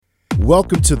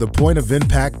Welcome to the Point of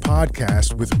Impact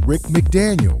podcast with Rick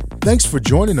McDaniel. Thanks for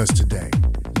joining us today.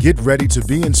 Get ready to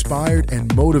be inspired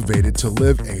and motivated to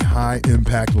live a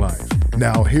high-impact life.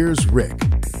 Now, here's Rick.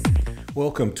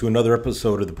 Welcome to another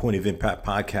episode of the Point of Impact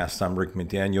podcast. I'm Rick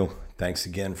McDaniel. Thanks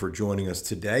again for joining us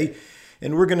today.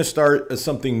 And we're going to start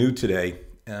something new today.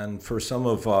 And for some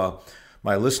of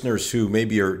my listeners who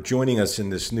maybe are joining us in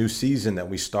this new season that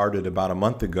we started about a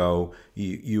month ago,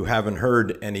 you haven't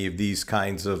heard any of these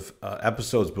kinds of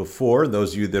episodes before.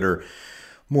 Those of you that are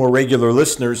more regular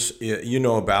listeners, you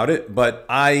know about it. But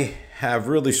I have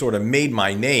really sort of made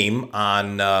my name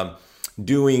on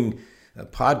doing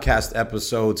podcast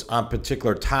episodes on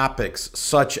particular topics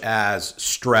such as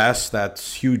stress.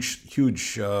 That's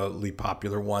hugely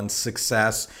popular one.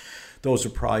 Success. Those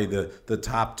are probably the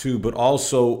top two, but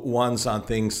also ones on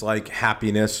things like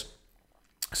happiness.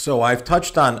 So I've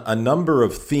touched on a number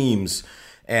of themes,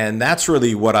 and that's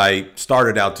really what I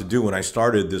started out to do when I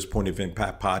started this Point of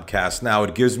Impact podcast. Now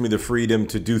it gives me the freedom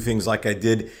to do things like I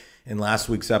did in last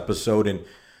week's episode and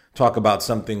talk about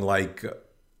something like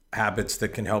habits that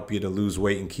can help you to lose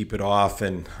weight and keep it off.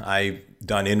 And I've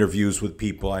done interviews with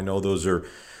people. I know those are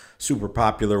super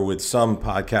popular with some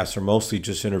podcasts, are mostly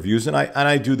just interviews, and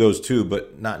I do those too,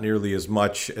 but not nearly as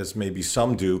much as maybe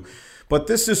some do. But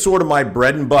this is sort of my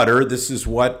bread and butter. This is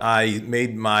what I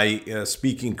made my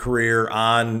speaking career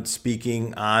on,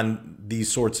 speaking on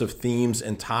these sorts of themes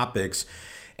and topics.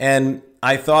 And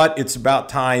I thought it's about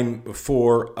time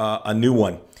for a new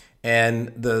one.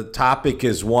 And the topic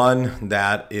is one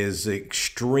that is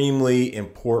extremely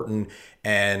important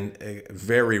and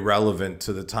very relevant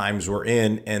to the times we're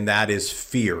in, and that is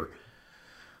fear.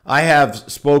 I have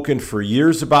spoken for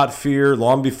years about fear.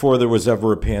 Long before there was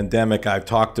ever a pandemic, I've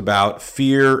talked about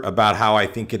fear, about how I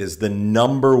think it is the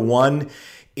number one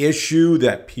issue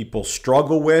that people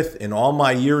struggle with. In all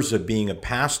my years of being a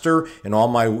pastor, in all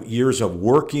my years of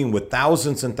working with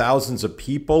thousands and thousands of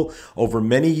people over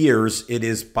many years, it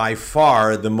is by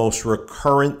far the most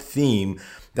recurrent theme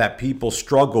that people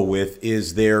struggle with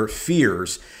is their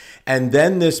fears. And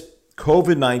then this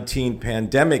COVID-19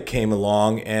 pandemic came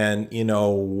along and,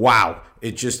 wow,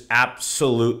 it just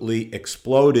absolutely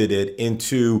exploded it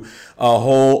into a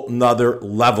whole nother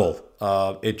level.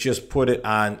 It just put it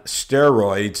on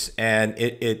steroids, and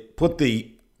it put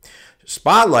the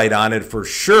spotlight on it for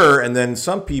sure. And then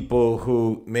some people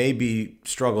who maybe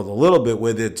struggled a little bit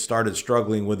with it started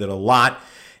struggling with it a lot.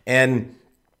 And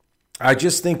I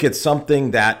just think it's something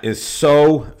that is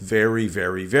so very,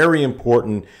 very, very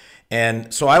important.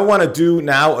 And so I want to do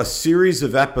now a series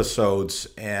of episodes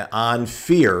on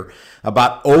fear,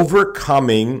 about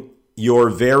overcoming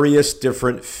your various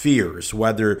different fears,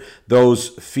 whether those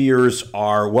fears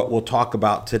are what we'll talk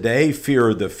about today,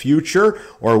 fear of the future,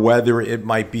 or whether it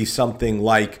might be something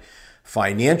like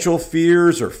financial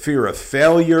fears or fear of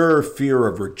failure, fear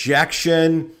of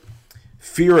rejection,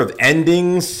 fear of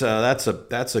endings. That's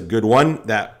a good one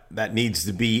that needs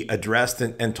to be addressed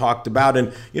and talked about.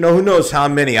 And who knows how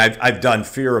many I've done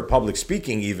fear of public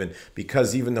speaking,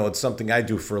 because even though it's something I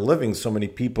do for a living, so many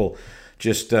people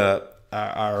just are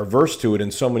averse to it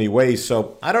in so many ways.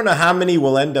 So I don't know how many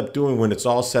we'll end up doing when it's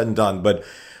all said and done, but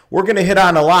we're going to hit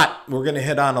on a lot. We're going to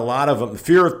hit on a lot of them.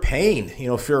 Fear of pain,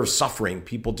 fear of suffering.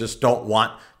 People just don't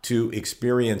want to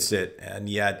experience it, and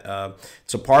yet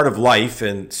it's a part of life.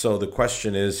 And so the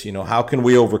question is, how can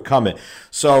we overcome it?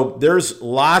 So there's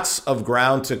lots of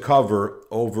ground to cover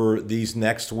over these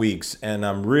next weeks, and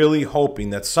I'm really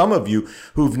hoping that some of you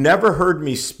who've never heard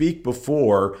me speak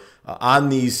before on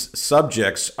these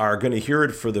subjects are going to hear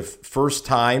it for the first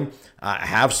time. I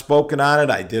have spoken on it.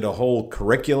 I did a whole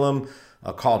curriculum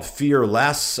called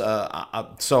Fearless.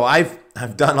 So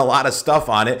I've done a lot of stuff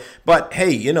on it. But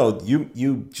hey,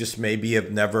 you just maybe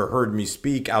have never heard me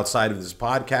speak outside of this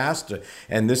podcast,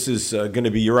 and this is going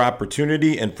to be your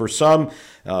opportunity. And for some,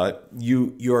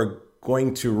 you're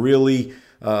going to really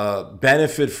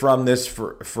benefit from this.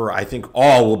 For I think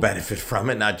all will benefit from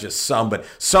it, not just some. But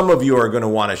some of you are going to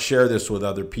want to share this with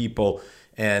other people,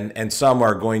 and some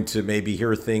are going to maybe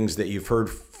hear things that you've heard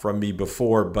from me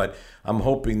before. But I'm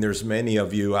hoping there's many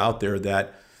of you out there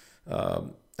that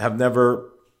have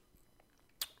never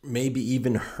maybe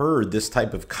even heard this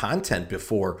type of content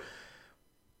before,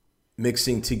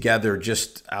 mixing together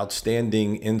just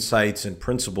outstanding insights and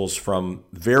principles from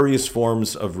various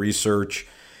forms of research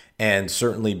and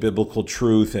certainly biblical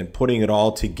truth, and putting it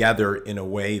all together in a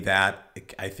way that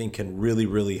I think can really,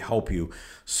 really help you.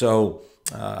 So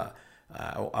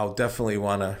I'll definitely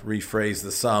want to rephrase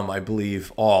the sum. I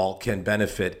believe all can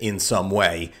benefit in some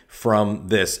way from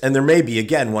this. And there may be,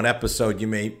 again, one episode you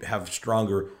may have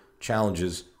stronger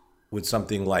challenges with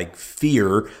something like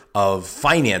fear of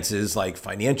finances, like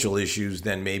financial issues,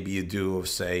 than maybe you do of,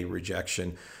 say,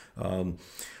 rejection,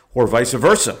 or vice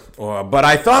versa. But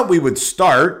I thought we would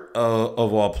start,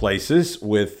 of all places,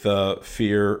 with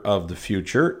fear of the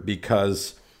future,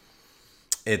 because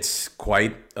it's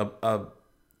quite a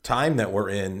time that we're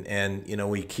in. And,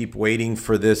 we keep waiting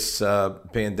for this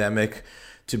pandemic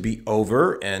to be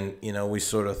over. And, we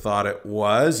sort of thought it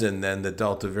was. And then the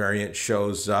Delta variant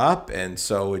shows up. And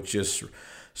so it just,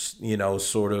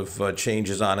 sort of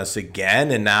changes on us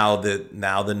again. And now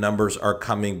the numbers are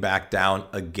coming back down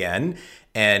again.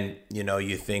 And,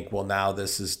 you think, well, now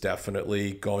this is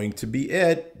definitely going to be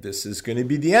it. This is going to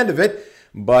be the end of it.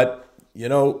 But,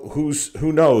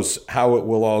 who knows how it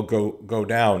will all go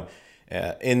down.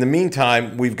 In the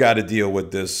meantime, we've got to deal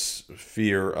with this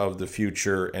fear of the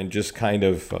future and just kind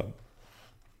of,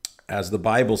 as the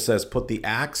Bible says, put the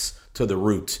axe to the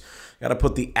root. Got to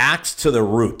put the axe to the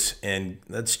root, and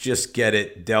let's just get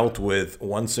it dealt with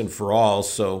once and for all,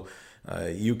 so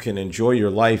you can enjoy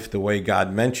your life the way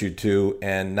God meant you to,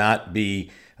 and not be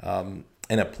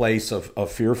in a place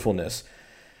of fearfulness.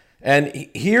 And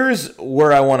here's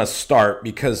where I want to start,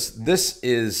 because this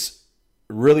is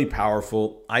really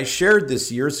powerful. I shared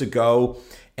this years ago,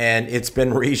 and it's been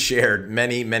reshared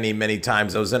many, many, many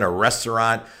times. I was in a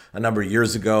restaurant a number of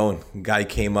years ago, and a guy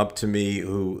came up to me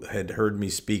who had heard me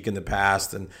speak in the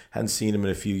past and hadn't seen him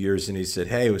in a few years, and he said,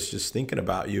 "Hey, I was just thinking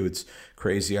about you. It's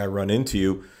crazy I run into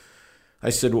you." I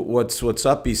said, what's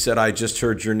up? He said, "I just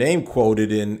heard your name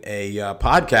quoted in a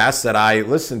podcast that I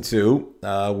listened to,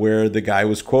 where the guy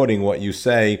was quoting what you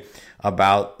say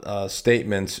about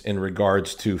statements in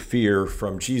regards to fear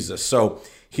from Jesus." So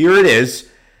here it is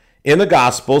in the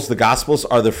Gospels. The Gospels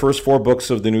are the first 4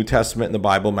 books of the New Testament in the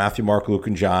Bible: Matthew, Mark, Luke,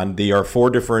 and John. They are 4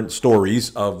 different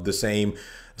stories of the same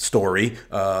story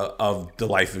of the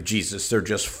life of Jesus. They're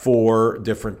just 4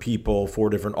 different people,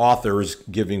 4 different authors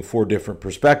giving 4 different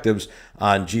perspectives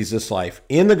on Jesus' life.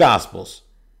 In the Gospels,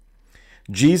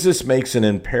 Jesus makes an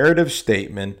imperative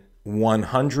statement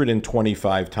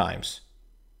 125 times.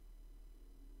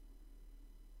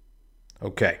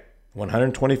 Okay,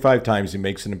 125 times he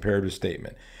makes an imperative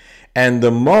statement. And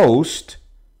the most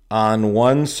on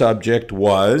one subject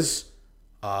was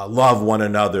love one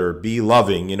another, be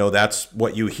loving. That's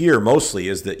what you hear mostly,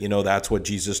 is that, that's what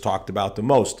Jesus talked about the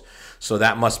most. So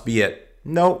that must be it.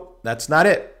 No, that's not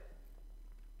it.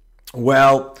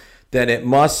 Well, then it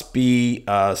must be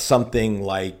something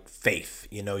like faith.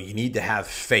 You need to have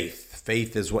faith.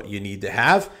 Faith is what you need to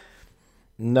have.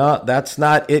 No, that's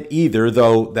not it either,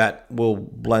 though that will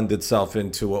blend itself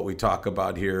into what we talk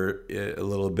about here a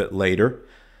little bit later.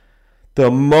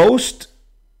 The most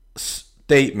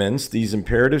statements, these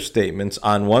imperative statements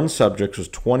on one subject, was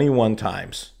 21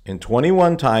 times. And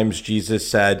 21 times Jesus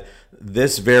said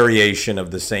this variation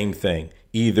of the same thing: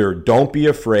 either don't be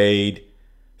afraid,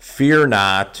 fear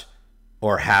not,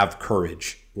 or have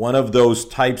courage. One of those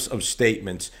types of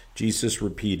statements Jesus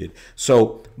repeated.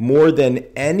 So more than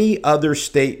any other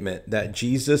statement that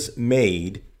Jesus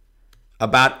made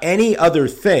about any other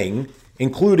thing,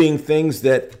 including things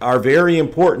that are very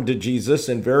important to Jesus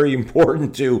and very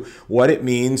important to what it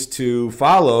means to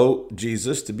follow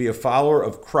Jesus, to be a follower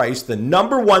of Christ, the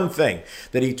number one thing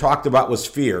that he talked about was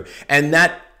fear. And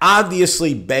that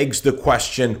obviously begs the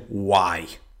question, why?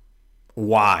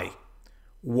 Why?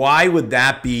 Why would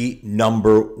that be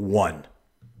number one?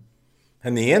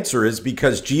 And the answer is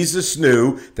because Jesus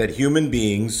knew that human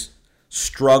beings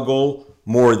struggle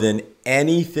more than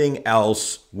anything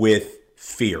else with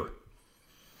fear.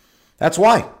 That's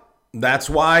why. That's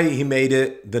why he made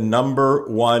it the number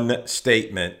one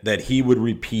statement that he would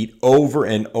repeat over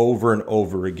and over and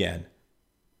over again.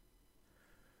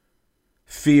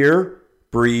 Fear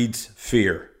breeds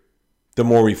fear. The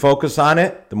more we focus on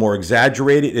it, the more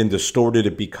exaggerated and distorted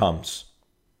it becomes.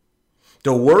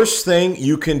 The worst thing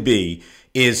you can be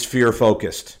is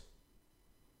fear-focused,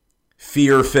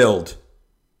 fear-filled.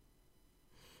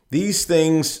 These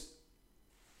things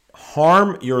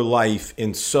harm your life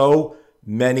in so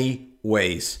many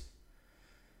ways.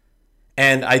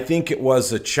 And I think it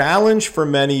was a challenge for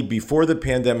many before the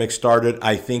pandemic started.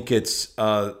 I think it's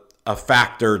a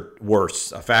factor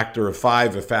worse, a factor of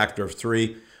 5, a factor of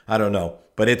 3. I don't know,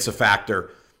 but it's a factor.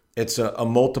 It's a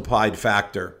multiplied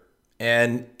factor.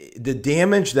 And the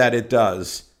damage that it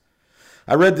does.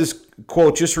 I read this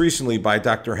quote just recently by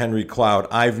Dr. Henry Cloud.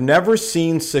 "I've never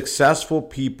seen successful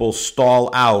people stall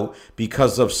out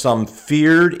because of some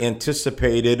feared,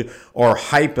 anticipated, or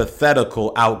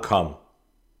hypothetical outcome.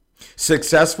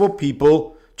 Successful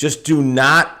people just do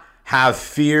not have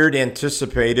feared,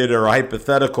 anticipated, or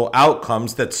hypothetical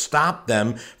outcomes that stop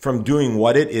them from doing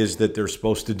what it is that they're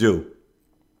supposed to do.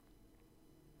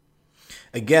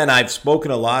 Again, I've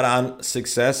spoken a lot on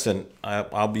success, and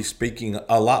I'll be speaking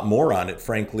a lot more on it,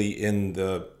 frankly, in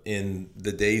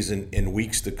the days and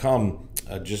weeks to come,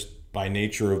 just by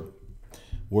nature of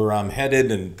where I'm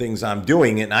headed and things I'm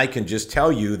doing. And I can just tell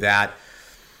you that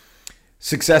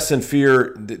success and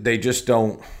fear, they just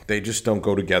don't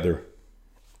go together.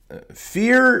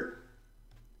 Fear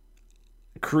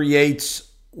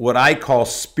creates what I call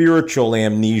spiritual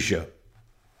amnesia.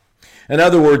 In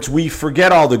other words, we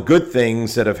forget all the good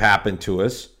things that have happened to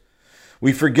us.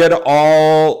 We forget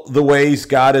all the ways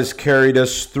God has carried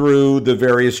us through the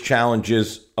various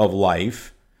challenges of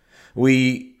life.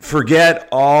 We forget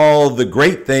all the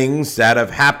great things that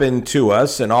have happened to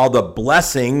us and all the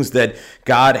blessings that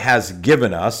God has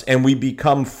given us, and we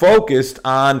become focused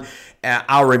on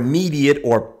our immediate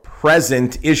or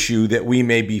present issue that we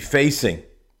may be facing.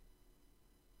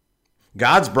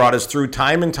 God's brought us through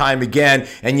time and time again,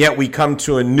 and yet we come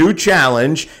to a new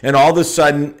challenge, and all of a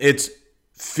sudden it's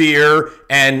fear,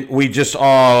 and we just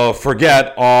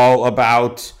forget all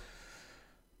about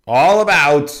all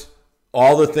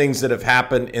the things that have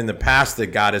happened in the past that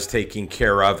God is taking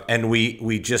care of, and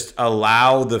we just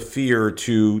allow the fear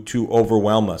to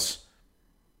overwhelm us.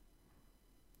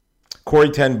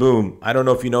 Corrie ten Boom, I don't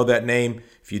know if you know that name.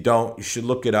 If you don't, you should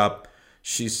look it up.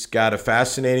 She's got a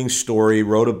fascinating story,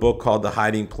 wrote a book called The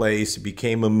Hiding Place. It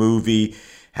became a movie,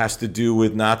 has to do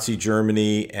with Nazi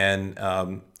Germany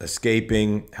and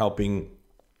escaping, helping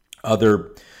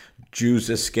other Jews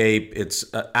escape. It's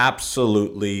an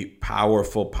absolutely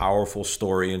powerful, powerful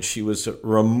story. And she was a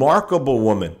remarkable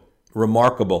woman,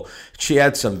 remarkable. She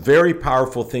had some very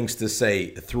powerful things to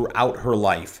say throughout her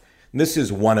life. And this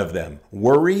is one of them.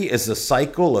 Worry is a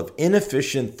cycle of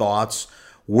inefficient thoughts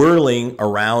whirling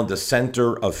around the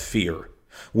center of fear.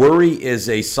 Worry is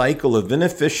a cycle of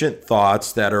inefficient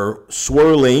thoughts that are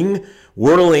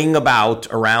whirling about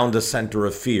around the center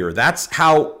of fear. That's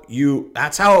how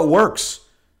it works.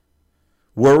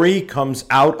 Worry comes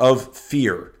out of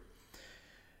fear.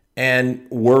 And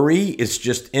worry is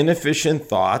just inefficient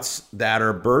thoughts that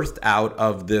are birthed out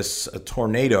of this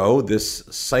tornado, this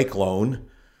cyclone,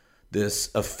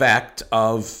 this effect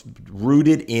of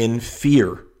rooted in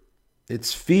fear.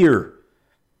 It's fear.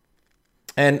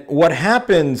 And what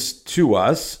happens to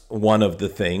us, one of the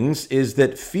things, is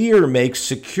that fear makes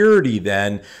security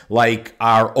then like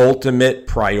our ultimate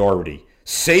priority.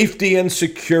 Safety and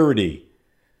security.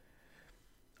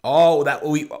 Oh, that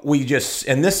we just,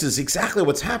 and this is exactly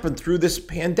what's happened through this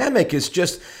pandemic, is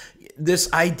just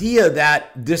this idea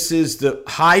that this is the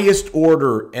highest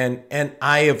order. And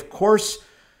I, of course,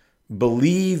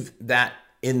 believe that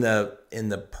in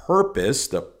the purpose,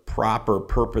 the proper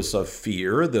purpose of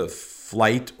fear, the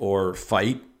flight or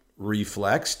fight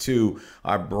reflex to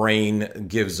our brain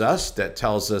gives us that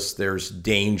tells us there's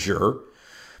danger.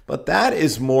 But that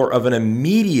is more of an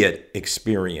immediate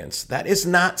experience. That is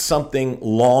not something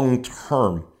long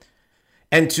term.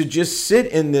 And to just sit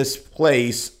in this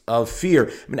place of fear.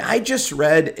 I mean, I just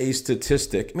read a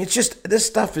statistic. I mean, this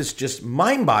stuff is just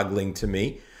mind-boggling to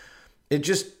me. It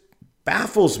just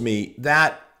baffles me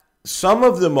that some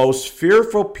of the most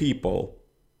fearful people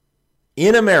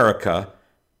in America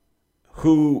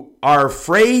who are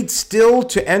afraid still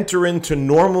to enter into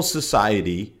normal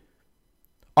society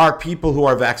are people who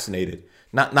are vaccinated.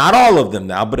 Not all of them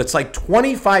now, but it's like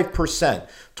 25%.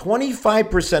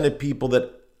 25% of people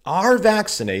that are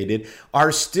vaccinated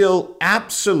are still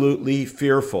absolutely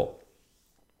fearful.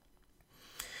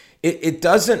 It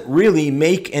doesn't really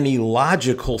make any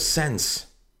logical sense.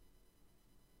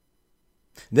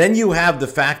 Then you have the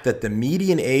fact that the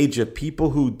median age of people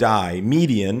who die,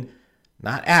 median,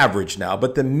 not average now,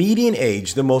 but the median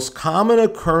age, the most common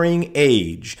occurring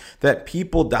age that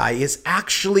people die is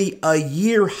actually a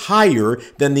year higher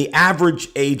than the average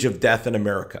age of death in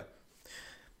America.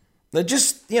 Now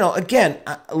just, again,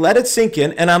 let it sink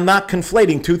in, and I'm not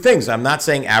conflating two things. I'm not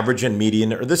saying average and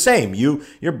median are the same.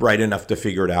 You're bright enough to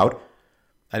figure it out.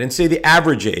 I didn't say the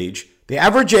average age. The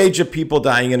average age of people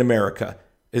dying in America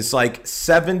is like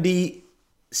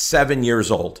 77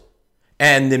 years old.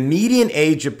 And the median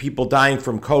age of people dying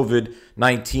from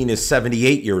COVID-19 is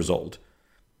 78 years old.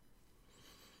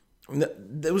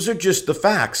 Those are just the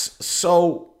facts.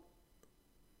 So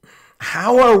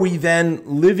how are we then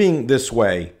living this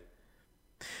way?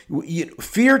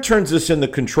 Fear turns us into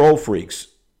control freaks.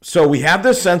 So we have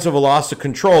this sense of a loss of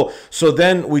control. So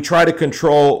then we try to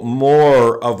control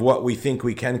more of what we think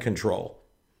we can control.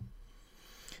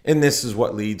 And this is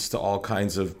what leads to all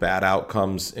kinds of bad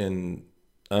outcomes in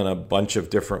in a bunch of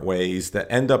different ways that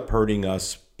end up hurting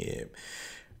us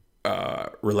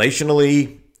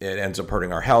relationally. It ends up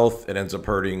hurting our health. It ends up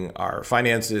hurting our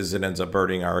finances. It ends up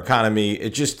hurting our economy.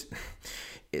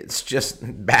 It's just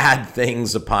bad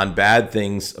things upon bad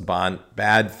things upon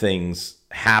bad things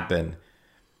happen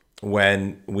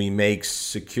when we make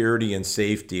security and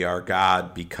safety our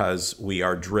God, because we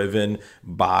are driven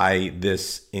by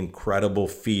this incredible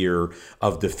fear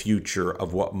of the future,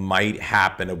 of what might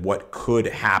happen, of what could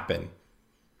happen.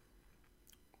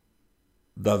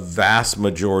 The vast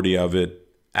majority of it,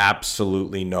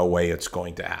 absolutely no way it's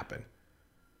going to happen.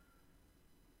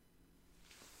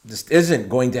 This isn't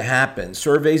going to happen.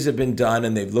 Surveys have been done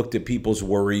and they've looked at people's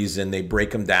worries and they break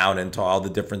them down into all the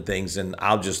different things. And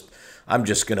I'm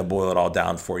just going to boil it all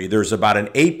down for you. There's about an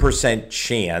 8%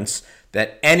 chance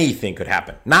that anything could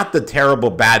happen. Not the terrible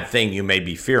bad thing you may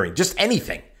be fearing, just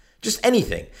anything. Just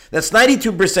anything. That's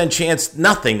 92% chance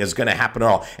nothing is going to happen at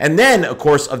all. And then, of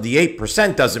course, of the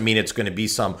 8% doesn't mean it's going to be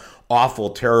some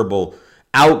awful, terrible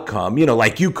outcome.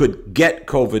 Like you could get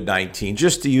COVID-19,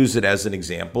 just to use it as an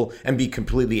example, and be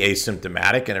completely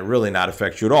asymptomatic and it really not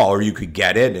affect you at all. Or you could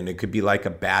get it and it could be like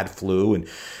a bad flu and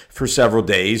for several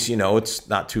days, it's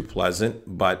not too pleasant,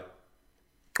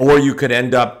 or you could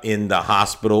end up in the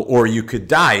hospital, or you could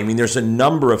die. I mean, there's a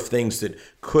number of things that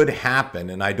could happen,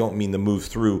 and I don't mean to move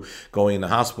through going in the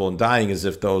hospital and dying as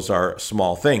if those are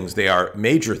small things. They are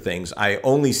major things. I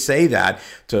only say that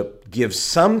to give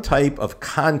some type of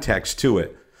context to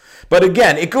it. But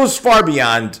again, it goes far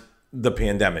beyond the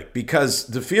pandemic, because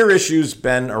the fear issue's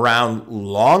been around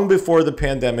long before the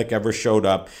pandemic ever showed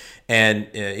up, and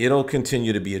it'll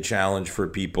continue to be a challenge for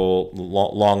people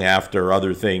long after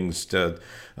other things to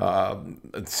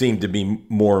seem to be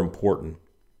more important.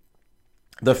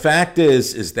 The fact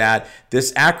is that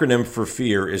this acronym for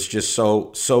fear is just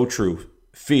so true.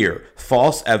 Fear,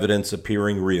 false evidence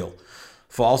appearing real.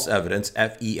 False evidence,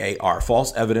 F-E-A-R,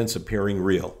 false evidence appearing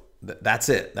real. That's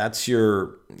it. That's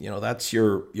your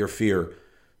fear.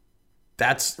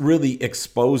 That's really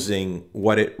exposing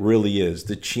what it really is.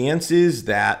 The chances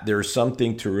that there's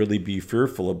something to really be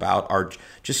fearful about are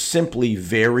just simply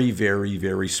very, very,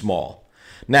 very small.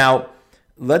 Now,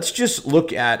 let's just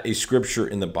look at a scripture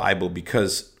in the Bible,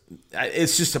 because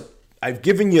it's just I've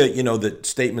given you, the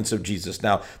statements of Jesus.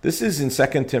 Now, this is in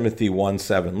 2 Timothy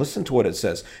 1:7. Listen to what it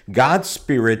says. God's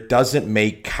Spirit doesn't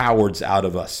make cowards out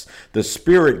of us. The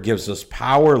Spirit gives us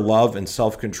power, love, and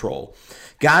self-control.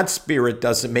 God's Spirit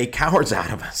doesn't make cowards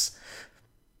out of us.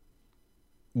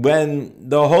 When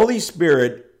the Holy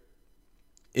Spirit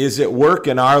is at work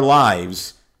in our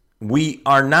lives, we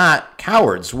are not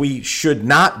cowards. We should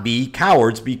not be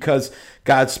cowards, because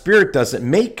God's Spirit doesn't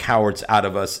make cowards out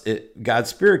of us. God's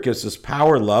Spirit gives us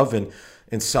power, love,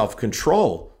 and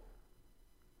self-control.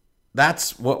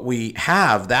 That's what we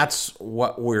have. That's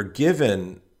what we're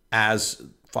given as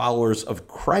followers of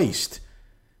Christ,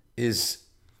 is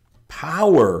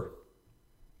power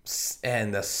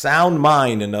and the sound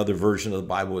mind. Another version of the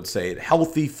Bible would say it,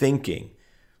 healthy thinking.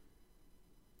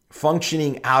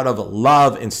 Functioning out of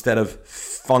love instead of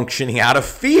functioning out of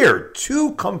fear.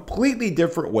 Two completely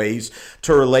different ways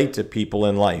to relate to people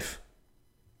in life.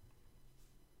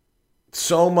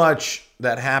 So much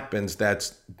that happens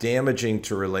that's damaging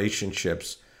to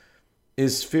relationships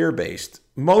is fear-based.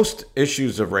 Most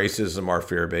issues of racism are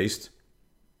fear-based.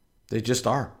 They just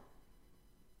are.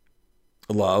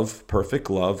 Love, perfect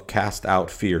love, cast out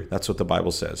fear. That's what the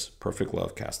Bible says. Perfect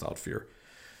love, cast out fear.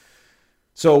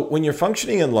 So when you're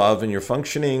functioning in love and you're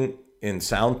functioning in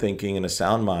sound thinking and a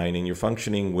sound mind, and you're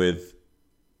functioning with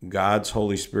God's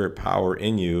Holy Spirit power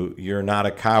in you, you're not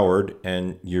a coward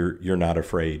and you're not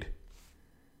afraid.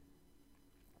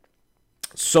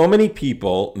 So many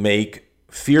people make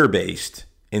fear-based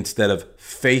instead of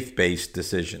faith-based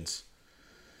decisions.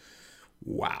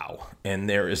 Wow. And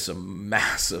there is a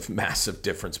massive, massive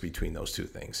difference between those two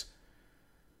things.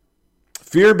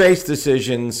 Fear-based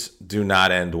decisions do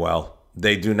not end well.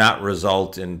 They do not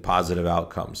result in positive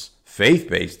outcomes.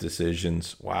 Faith-based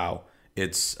decisions, wow,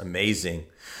 it's amazing.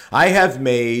 I have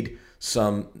made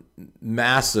some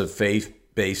massive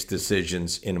faith-based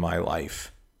decisions in my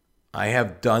life. I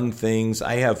have done things.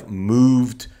 I have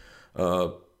moved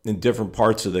in different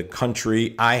parts of the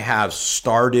country. I have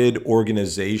started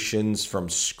organizations from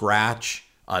scratch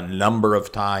a number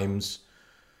of times.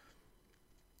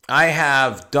 I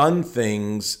have done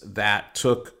things that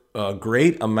took a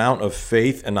great amount of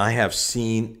faith, and I have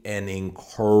seen an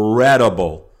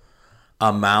incredible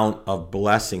amount of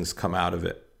blessings come out of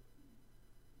it.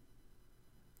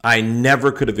 I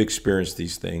never could have experienced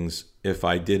these things if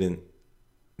I didn't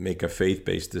make a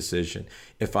faith-based decision.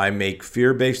 If I make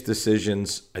fear-based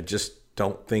decisions,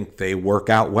 don't think they work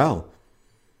out well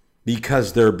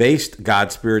because they're based.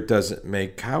 God's Spirit doesn't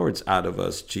make cowards out of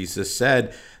us. Jesus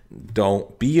said,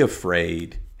 don't be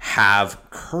afraid, have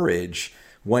courage.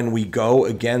 When we go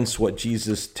against what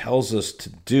Jesus tells us to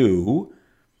do,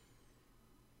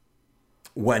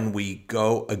 when we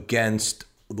go against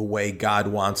the way God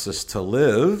wants us to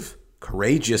live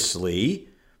courageously,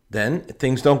 then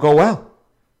things don't go well.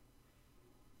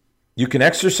 You can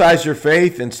exercise your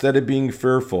faith instead of being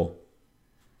fearful.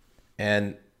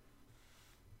 And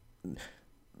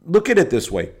look at it this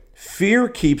way. Fear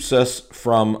keeps us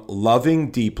from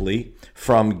loving deeply,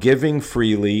 from giving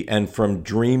freely, and from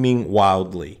dreaming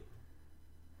wildly.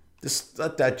 Just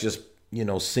let that just,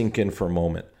 sink in for a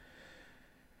moment.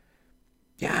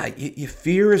 Yeah,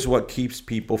 fear is what keeps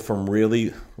people from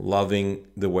really loving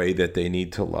the way that they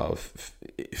need to love.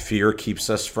 Fear keeps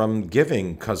us from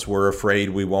giving because we're afraid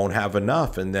we won't have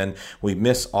enough, and then we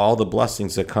miss all the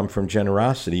blessings that come from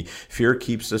generosity. Fear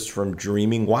keeps us from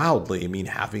dreaming wildly.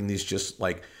 Having these just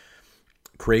like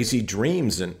crazy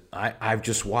dreams, and I've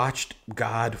just watched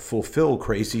God fulfill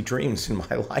crazy dreams in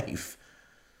my life.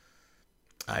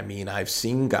 I've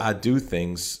seen God do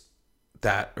things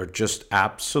that are just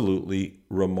absolutely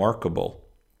remarkable.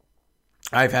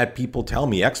 I've had people tell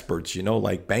me, experts,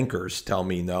 like bankers tell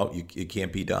me, no, you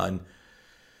can't be done.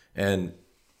 And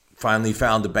finally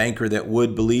found a banker that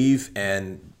would believe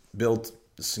and built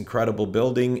this incredible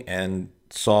building and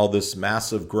saw this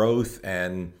massive growth,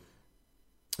 and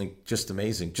just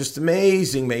amazing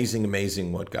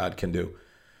what God can do.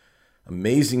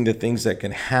 Amazing the things that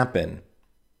can happen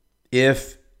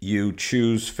if you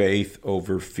choose faith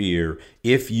over fear,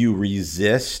 if you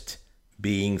resist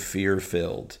being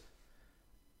fear-filled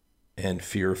and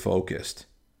fear-focused.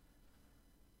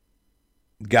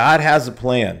 God has a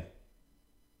plan.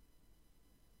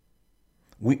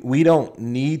 We don't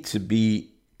need to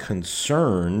be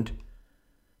concerned.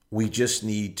 We just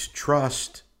need to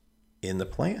trust in the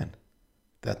plan,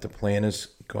 that the plan is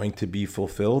going to be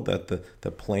fulfilled, that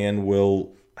the plan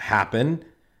will happen.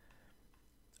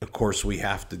 Of course, we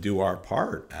have to do our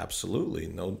part. Absolutely.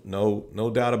 No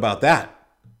doubt about that.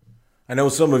 I know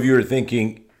some of you are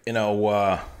thinking,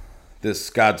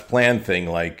 this God's plan thing,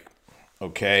 like,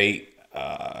 okay,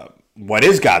 what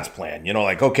is God's plan?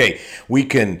 Okay, we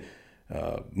can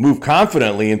move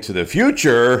confidently into the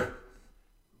future.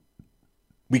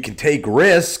 We can take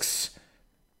risks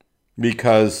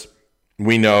because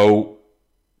we know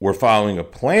we're following a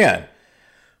plan.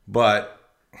 But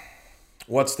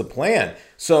what's the plan?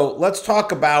 So let's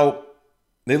talk about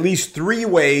at least 3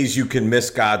 ways you can miss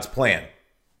God's plan.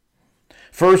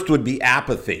 First would be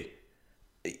apathy.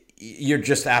 You're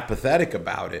just apathetic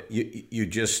about it. You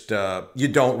just you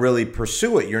don't really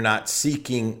pursue it. You're not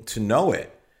seeking to know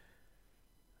it.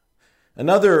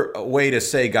 Another way to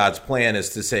say God's plan is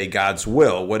to say God's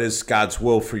will. What is God's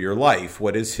will for your life?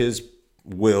 What is His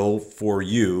will for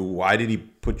you? Why did He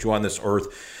put you on this earth?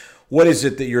 What is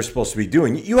it that you're supposed to be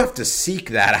doing? You have to seek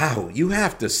that out. You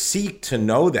have to seek to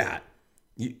know that.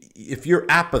 If you're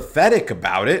apathetic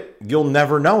about it, you'll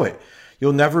never know it.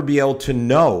 You'll never be able to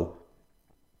know.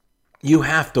 You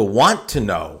have to want to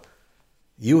know.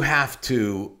 You have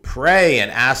to pray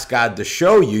and ask God to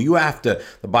show you. You have to,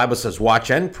 the Bible says, watch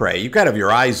and pray. You've got to have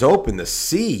your eyes open to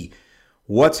see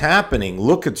what's happening.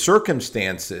 Look at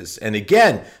circumstances. And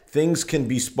again, things can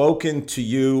be spoken to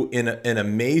you in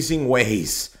amazing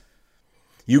ways.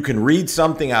 You can read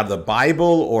something out of the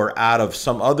Bible or out of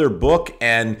some other book,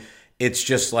 and it's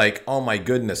just like, oh my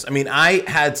goodness. I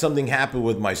had something happen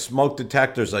with my smoke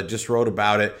detectors. I just wrote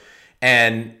about it.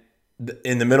 And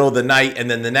in the middle of the night, and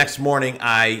then the next morning,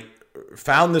 I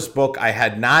found this book I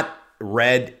had not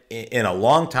read in a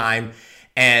long time,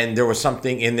 and there was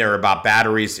something in there about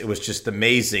batteries. It was just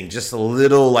amazing. Just a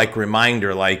little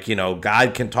reminder,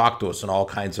 God can talk to us in all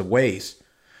kinds of ways.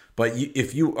 But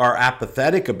if you are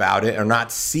apathetic about it or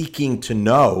not seeking to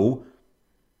know.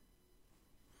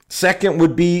 Second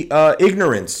would be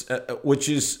ignorance, which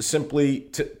is simply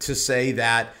to say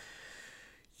that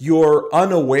you're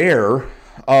unaware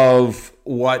of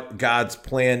what God's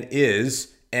plan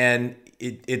is, and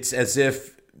it's as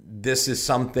if this is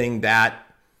something that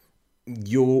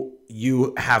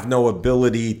you have no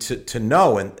ability to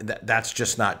know, and that's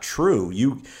just not true.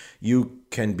 You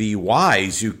can be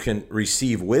wise, you can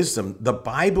receive wisdom. The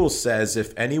Bible says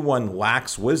if anyone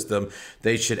lacks wisdom,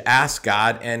 they should ask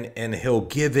God, and He'll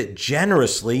give it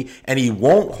generously, and He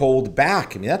won't hold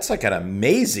back. That's like an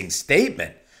amazing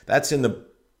statement. That's in the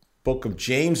book of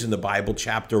James in the Bible,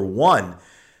 chapter 1,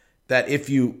 that if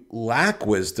you lack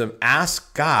wisdom,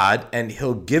 ask God, and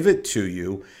He'll give it to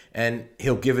you, and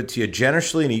He'll give it to you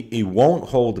generously, and He won't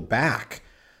hold back.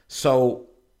 So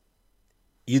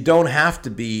you don't have to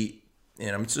be,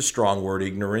 it's a strong word,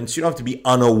 ignorance. You don't have to be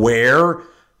unaware.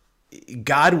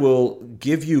 God will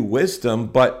give you wisdom,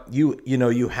 but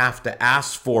you have to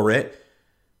ask for it.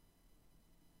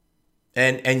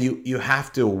 And you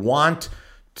have to want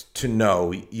to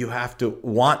know. You have to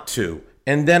want to.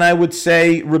 And then I would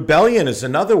say rebellion is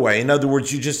another way. In other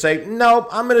words, you just say, no,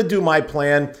 I'm going to do my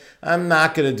plan. I'm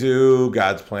not going to do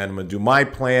God's plan. I'm going to do my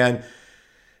plan.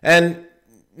 And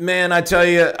man, I tell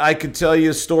you, I could tell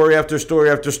you story after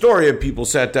story after story of people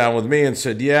sat down with me and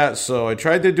said, yeah, so I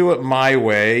tried to do it my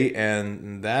way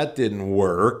and that didn't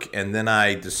work. And then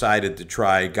I decided to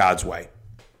try God's way.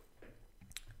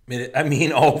 I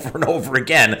mean, over and over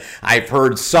again, I've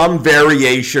heard some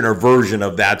variation or version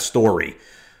of that story.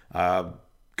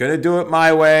 Gonna do it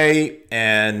my way,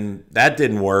 and that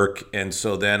didn't work. And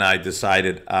so then I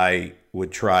decided I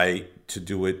would try to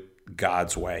do it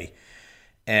God's way.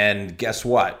 And guess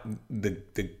what? The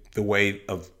way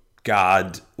of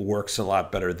God works a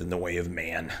lot better than the way of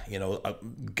man.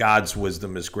 God's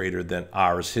wisdom is greater than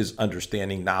ours. His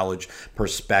understanding, knowledge,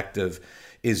 perspective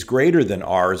is greater than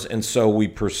ours. And so we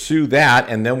pursue that,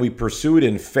 and then we pursue it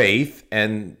in faith,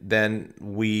 and then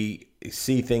we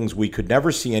see things we could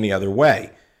never see any other way.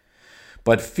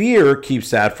 But fear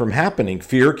keeps that from happening.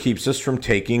 Fear keeps us from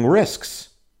taking risks.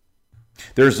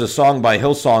 There's a song by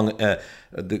Hillsong,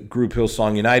 the group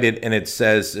Hillsong United, and it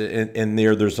says in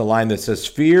there's a line that says,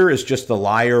 fear is just a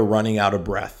liar running out of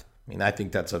breath. I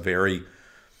think that's a very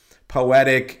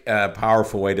poetic,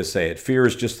 powerful way to say it. Fear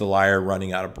is just a liar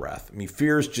running out of breath.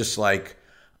 Fear is just like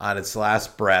on its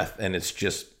last breath, and it's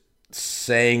just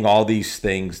saying all these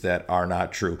things that are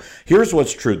not true. Here's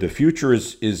what's true. The future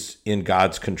is in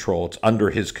God's control. It's under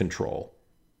his control.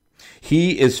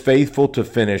 He is faithful to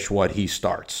finish what he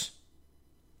starts.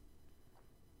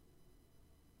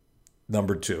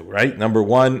 Number two, right? Number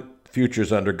one,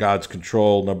 future's under God's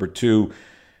control. Number two,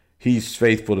 he's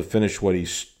faithful to finish what he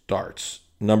starts.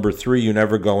 Number three, you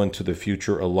never go into the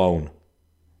future alone.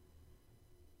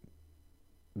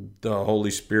 The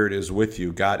Holy Spirit is with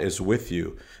you. God is with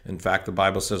you. In fact, the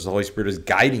Bible says the Holy Spirit is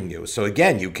guiding you. So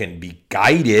again, you can be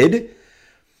guided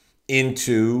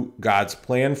into God's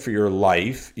plan for your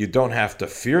life. You don't have to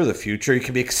fear the future. You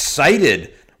can be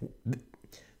excited.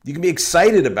 You can be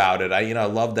excited about it. I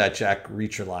love that Jack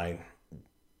Reacher line.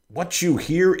 What you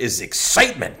hear is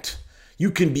excitement. You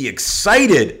can be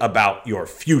excited about your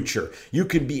future. You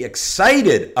can be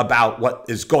excited about what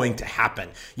is going to happen.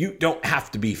 You don't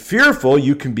have to be fearful.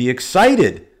 You can be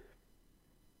excited.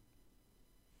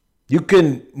 You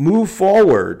can move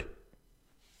forward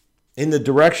in the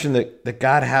direction that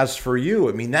God has for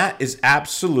you. That is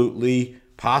absolutely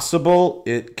possible.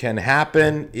 It can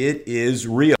happen. It is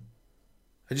real.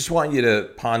 I just want you to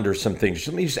ponder some things.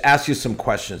 Let me just ask you some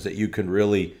questions that you can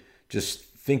really just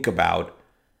think about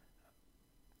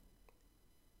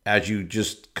as you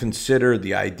just consider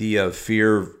the idea of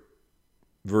fear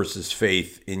versus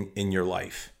faith in your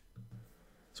life.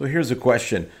 So here's a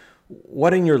question.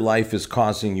 What in your life is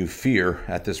causing you fear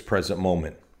at this present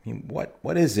moment?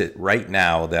 What is it right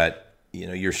now that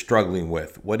you're struggling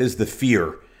with? What is the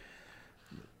fear?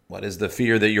 What is the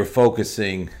fear that you're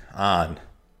focusing on?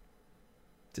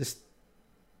 Just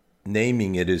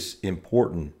naming it is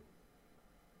important.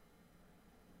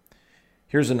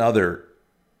 Here's another.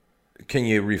 Can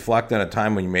you reflect on a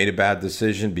time when you made a bad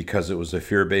decision because it was a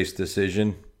fear-based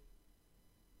decision?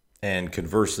 And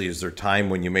conversely, is there a time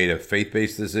when you made a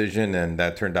faith-based decision and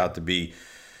that turned out to be,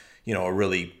 a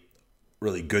really,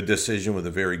 really good decision with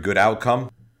a very good outcome?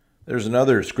 There's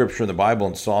another scripture in the Bible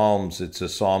in Psalms. It's a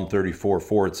Psalm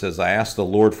 34:4. It says, I asked the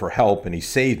Lord for help and he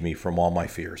saved me from all my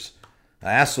fears.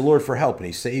 I asked the Lord for help and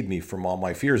he saved me from all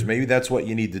my fears. Maybe that's what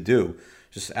you need to do.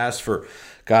 Just ask for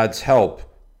God's help.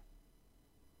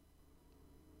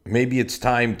 Maybe it's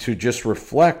time to just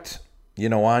reflect,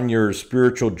 on your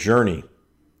spiritual journey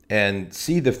and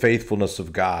see the faithfulness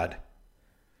of God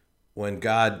when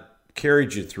God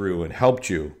carried you through and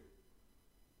helped you.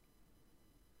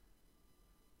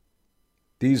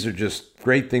 These are just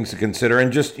great things to consider.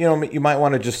 And just, you might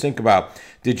want to just think about,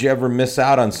 did you ever miss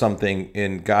out on something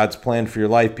in God's plan for your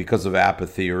life because of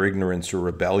apathy or ignorance or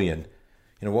rebellion?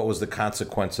 What was the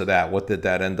consequence of that? What did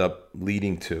that end up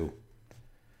leading to?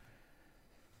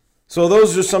 So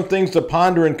those are some things to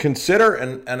ponder and consider,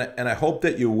 and I hope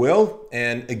that you will.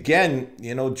 And again,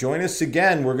 join us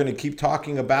again. We're going to keep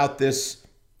talking about this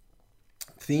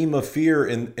theme of fear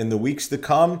in the weeks to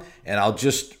come. And I'll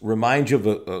just remind you of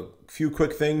a few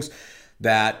quick things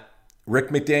that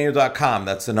rickmcdaniel.com,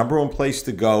 that's the number one place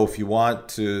to go if you want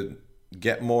to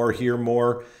get more, hear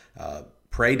more,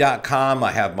 Pray.com.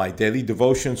 I have my daily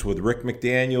devotions with Rick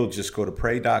McDaniel. Just go to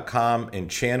Pray.com and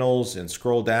channels and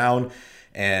scroll down,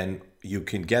 and you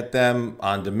can get them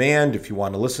on demand if you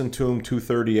want to listen to them.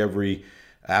 2:30 every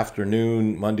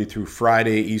afternoon, Monday through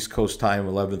Friday, East Coast time,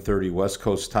 11:30 West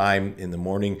Coast time in the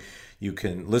morning. You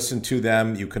can listen to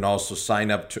them. You can also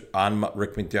sign up on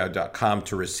rickmcdaniel.com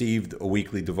to receive a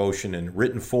weekly devotion in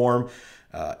written form.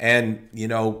 And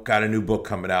got a new book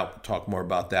coming out. We'll talk more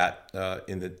about that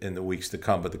in the weeks to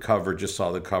come. But the cover, just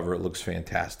saw the cover. It looks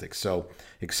fantastic. So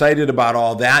excited about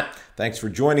all that. Thanks for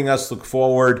joining us. Look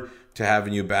forward to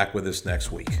having you back with us next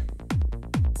week.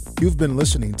 You've been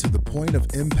listening to the Point of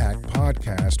Impact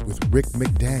podcast with Rick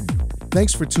McDaniel.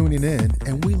 Thanks for tuning in,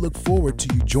 and we look forward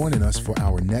to you joining us for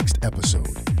our next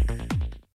episode.